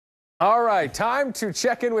All right, time to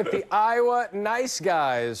check in with the Iowa Nice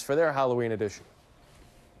Guys for their Halloween edition.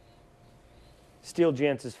 Steele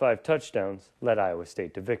Jantz's 5 touchdowns led Iowa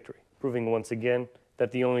State to victory, proving once again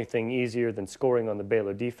that the only thing easier than scoring on the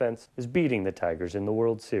Baylor defense is beating the Tigers in the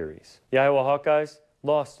World Series. The Iowa Hawkeyes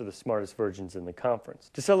lost to the smartest virgins in the conference.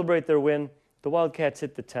 To celebrate their win, the Wildcats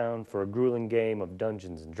hit the town for a grueling game of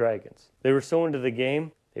Dungeons and Dragons. They were so into the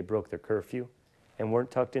game, they broke their curfew and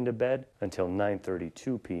weren't tucked into bed until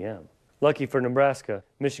 9:32 p.m. Lucky for Nebraska,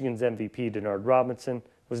 Michigan's MVP Denard Robinson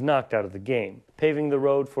was knocked out of the game, paving the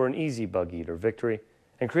road for an easy bug-eater victory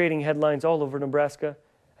and creating headlines all over Nebraska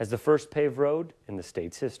as the first paved road in the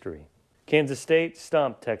state's history. Kansas State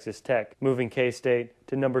stomped Texas Tech, moving K-State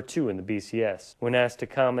to number 2 in the BCS. When asked to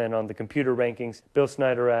comment on the computer rankings, Bill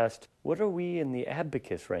Snyder asked, "What are we in the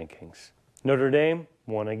abacus rankings?" Notre Dame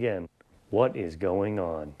won again. What is going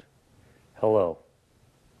on? Hello.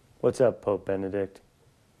 What's up, Pope Benedict?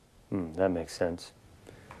 That makes sense.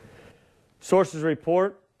 Sources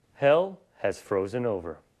report hell has frozen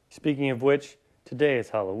over. Speaking of which, today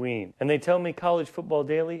is Halloween, and they tell me College Football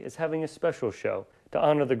Daily is having a special show to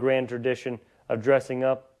honor the grand tradition of dressing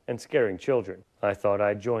up and scaring children. I thought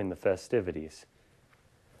I'd join the festivities.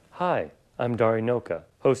 Hi, I'm Dari Noka,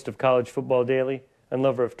 host of College Football Daily and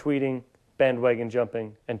lover of tweeting, bandwagon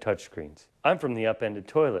jumping, and touchscreens. I'm from the upended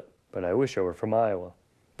toilet, but I wish I were from Iowa,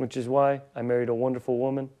 which is why I married a wonderful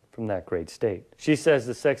woman from that great state. She says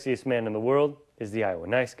the sexiest man in the world is the Iowa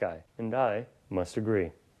Nice Guy, and I must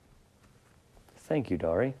agree. Thank you,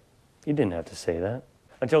 Dari. You didn't have to say that.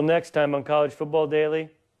 Until next time on College Football Daily,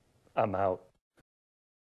 I'm out.